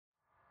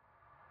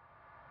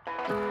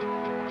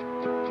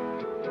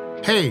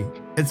Hey,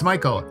 it's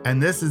Michael,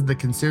 and this is the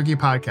Kintsugi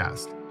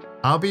Podcast.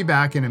 I'll be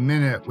back in a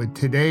minute with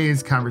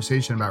today's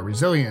conversation about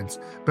resilience.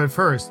 But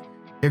first,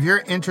 if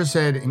you're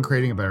interested in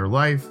creating a better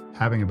life,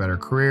 having a better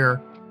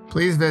career,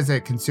 please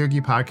visit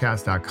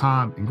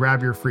kintsugipodcast.com and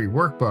grab your free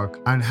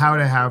workbook on how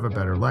to have a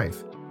better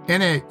life.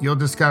 In it, you'll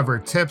discover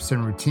tips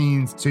and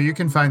routines so you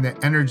can find the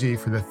energy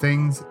for the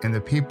things and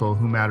the people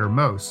who matter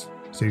most,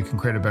 so you can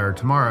create a better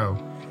tomorrow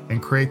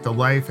and create the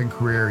life and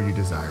career you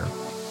desire.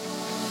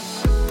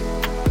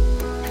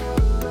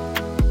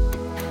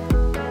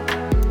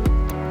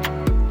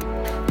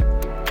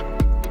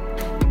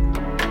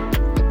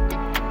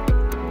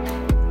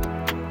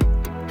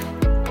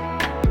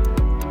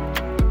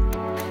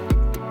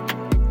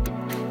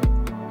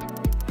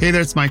 Hey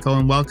there, it's Michael,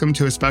 and welcome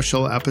to a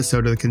special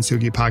episode of the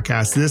Kintsugi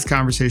Podcast. This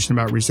conversation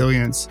about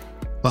resilience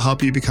will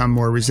help you become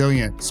more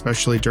resilient,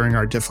 especially during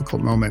our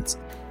difficult moments.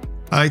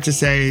 I like to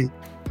say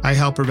I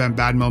help prevent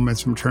bad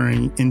moments from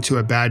turning into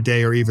a bad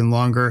day or even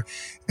longer.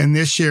 And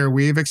this year,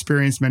 we've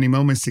experienced many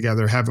moments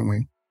together, haven't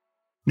we?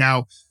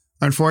 Now,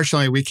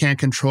 unfortunately, we can't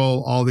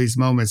control all these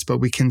moments, but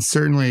we can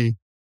certainly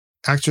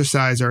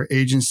exercise our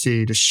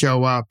agency to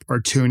show up or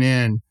tune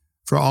in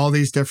for all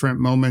these different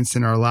moments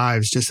in our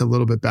lives just a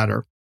little bit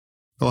better.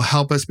 It will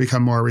help us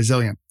become more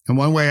resilient. And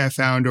one way I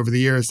found over the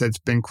years that's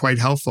been quite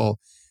helpful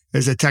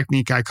is a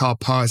technique I call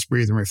pause,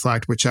 breathe, and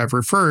reflect, which I've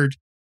referred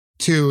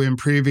to in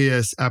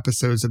previous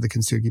episodes of the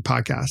Kintsugi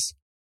Podcast.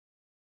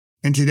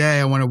 And today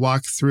I want to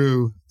walk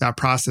through that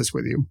process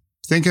with you.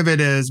 Think of it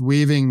as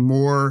weaving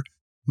more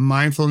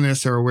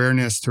mindfulness or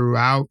awareness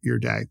throughout your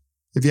day.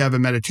 If you have a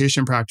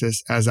meditation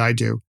practice, as I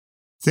do,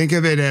 think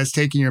of it as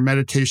taking your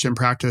meditation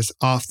practice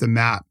off the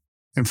mat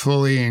and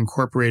fully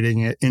incorporating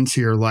it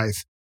into your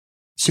life,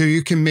 so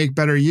you can make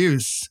better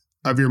use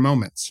of your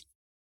moments.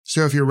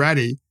 So if you're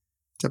ready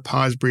to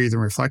pause, breathe,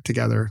 and reflect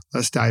together,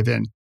 let's dive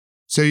in.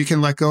 So you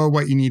can let go of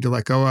what you need to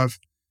let go of,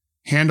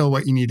 handle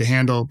what you need to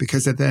handle,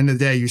 because at the end of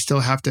the day, you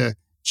still have to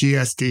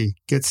GSD,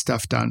 get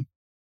stuff done.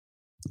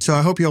 So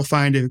I hope you'll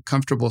find a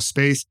comfortable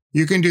space.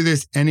 You can do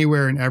this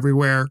anywhere and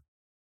everywhere.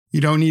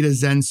 You don't need a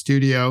Zen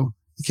studio.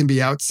 It can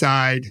be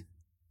outside.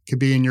 It can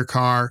be in your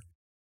car.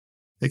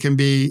 It can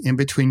be in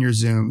between your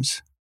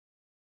Zooms.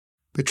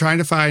 But trying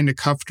to find a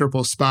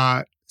comfortable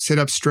spot, sit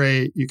up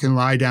straight. You can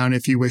lie down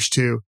if you wish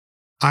to.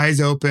 Eyes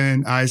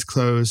open, eyes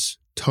closed,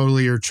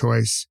 totally your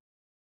choice.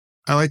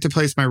 I like to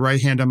place my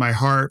right hand on my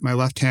heart, my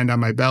left hand on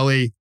my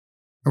belly,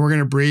 and we're going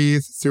to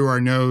breathe through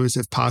our nose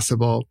if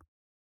possible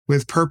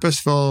with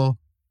purposeful,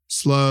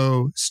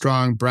 slow,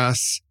 strong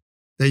breaths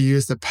that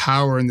use the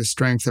power and the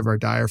strength of our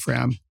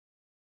diaphragm.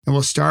 And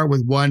we'll start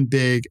with one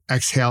big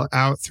exhale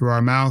out through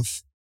our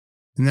mouth,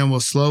 and then we'll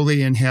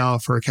slowly inhale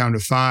for a count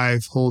of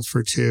 5, hold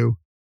for 2.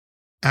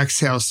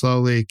 Exhale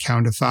slowly,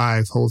 count to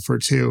 5, hold for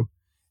 2.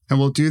 And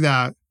we'll do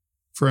that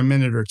for a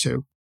minute or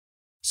two.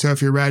 So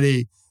if you're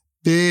ready,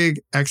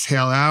 big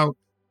exhale out.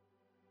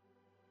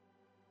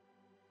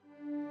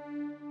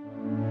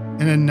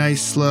 And a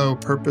nice, slow,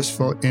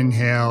 purposeful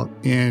inhale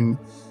in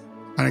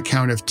on a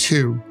count of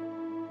 2,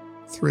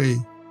 3,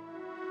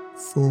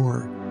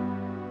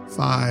 4,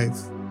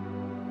 5.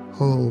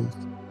 Hold.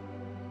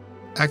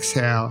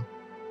 Exhale.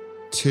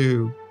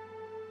 2,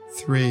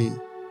 3,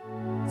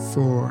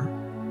 4,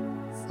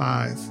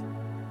 5.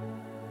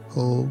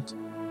 Hold.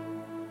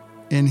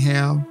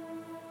 Inhale.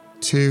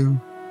 2,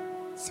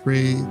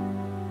 3,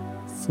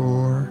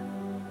 4,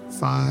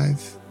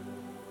 5.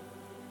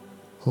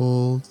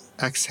 Hold.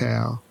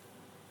 Exhale.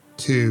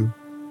 2,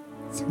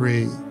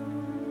 3,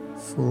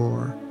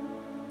 4,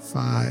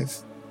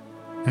 5.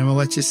 And we'll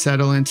let you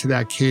settle into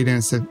that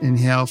cadence of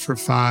inhale for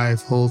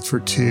 5, hold for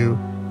 2.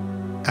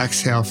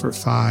 Exhale for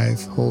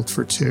 5, hold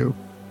for 2.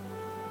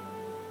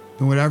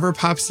 And whatever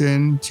pops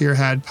into your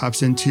head,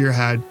 pops into your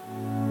head.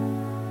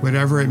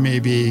 Whatever it may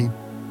be.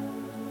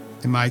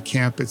 In my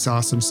camp, it's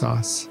awesome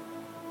sauce.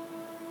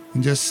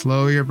 And just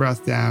slow your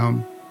breath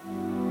down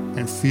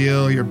and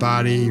feel your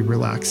body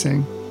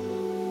relaxing.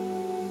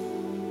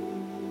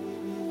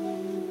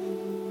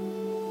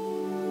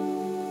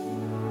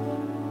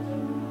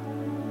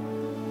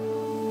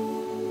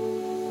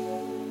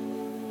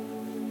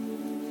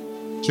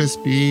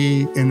 Just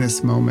be in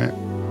this moment.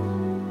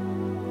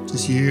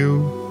 Just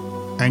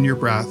you and your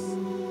breath.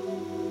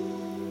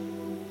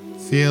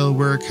 Feel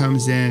where it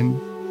comes in.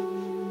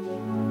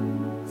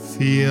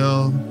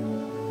 Feel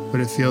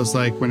what it feels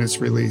like when it's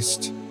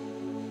released.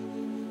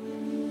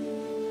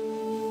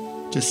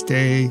 Just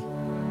stay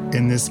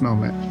in this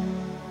moment.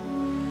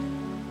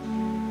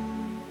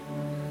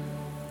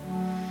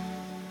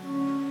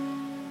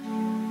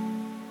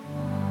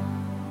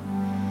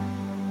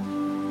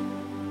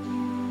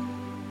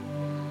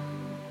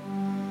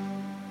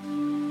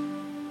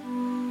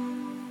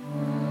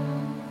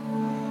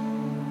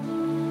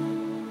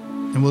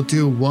 And we'll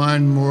do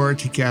one more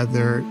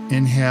together.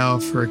 Inhale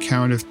for a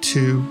count of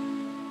 2,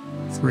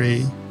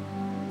 3,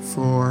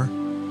 4,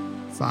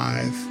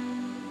 5.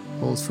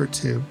 Hold for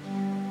 2.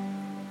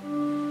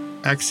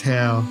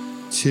 Exhale,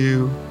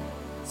 2,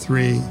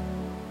 3,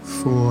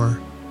 4,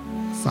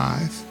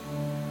 5.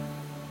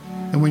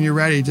 And when you're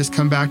ready, just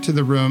come back to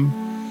the room.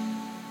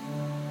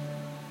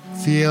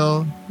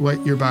 Feel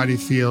what your body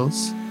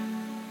feels.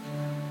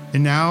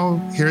 And now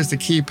here's the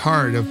key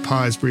part of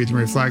pause, breathe, and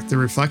reflect, the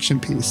reflection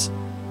piece.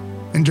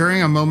 And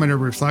during a moment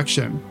of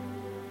reflection,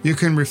 you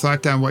can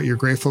reflect on what you're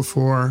grateful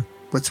for,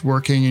 what's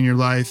working in your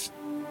life,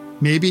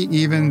 maybe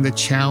even the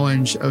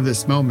challenge of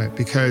this moment,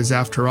 because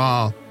after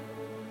all,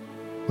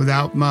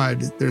 without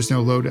mud, there's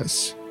no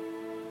lotus.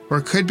 Or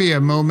it could be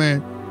a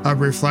moment of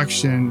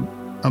reflection,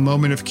 a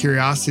moment of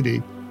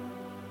curiosity.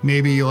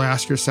 Maybe you'll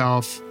ask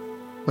yourself,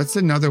 what's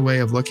another way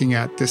of looking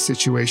at this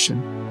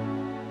situation?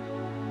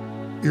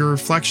 Your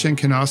reflection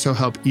can also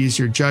help ease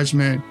your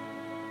judgment,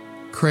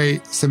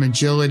 create some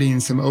agility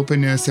and some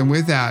openness, and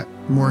with that,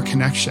 more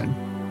connection.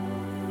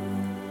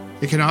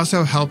 It can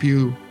also help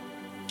you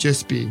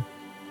just be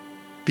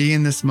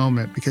in this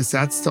moment, because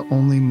that's the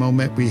only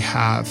moment we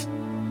have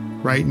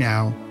right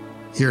now,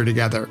 here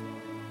together.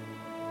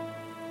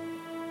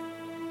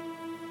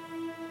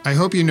 I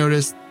hope you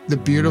noticed the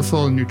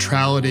beautiful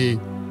neutrality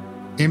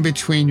in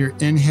between your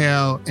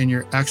inhale and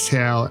your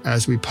exhale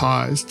as we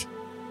paused.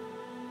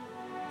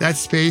 That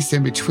space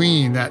in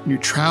between, that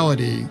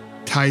neutrality,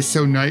 ties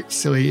so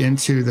nicely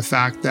into the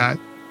fact that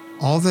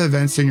all the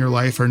events in your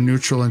life are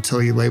neutral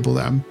until you label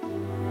them.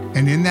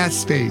 And in that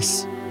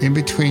space, in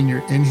between your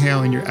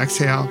inhale and your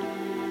exhale,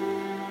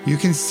 you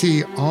can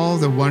see all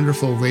the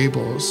wonderful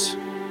labels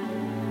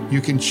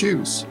you can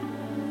choose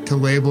to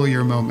label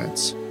your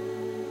moments.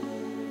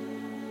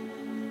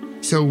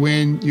 So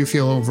when you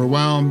feel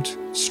overwhelmed,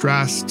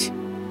 stressed,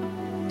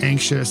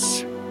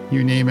 anxious,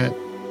 you name it,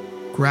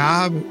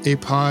 grab a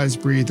pause,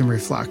 breathe, and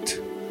reflect.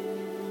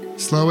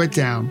 Slow it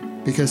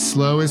down, because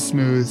slow is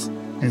smooth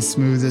and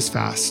smooth is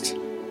fast.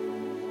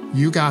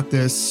 You got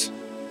this.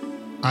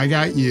 I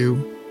got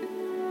you.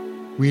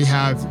 We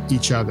have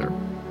each other.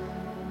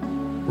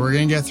 We're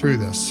going to get through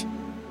this.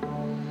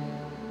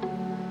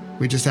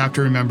 We just have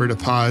to remember to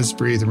pause,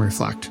 breathe, and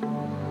reflect.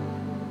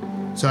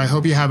 So I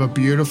hope you have a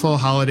beautiful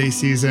holiday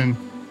season.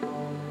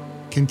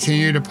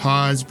 Continue to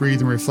pause,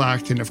 breathe, and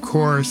reflect. And of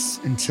course,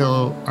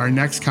 until our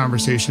next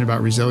conversation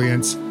about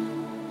resilience,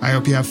 I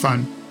hope you have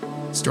fun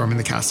storming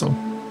the castle.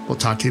 We'll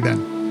talk to you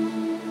then.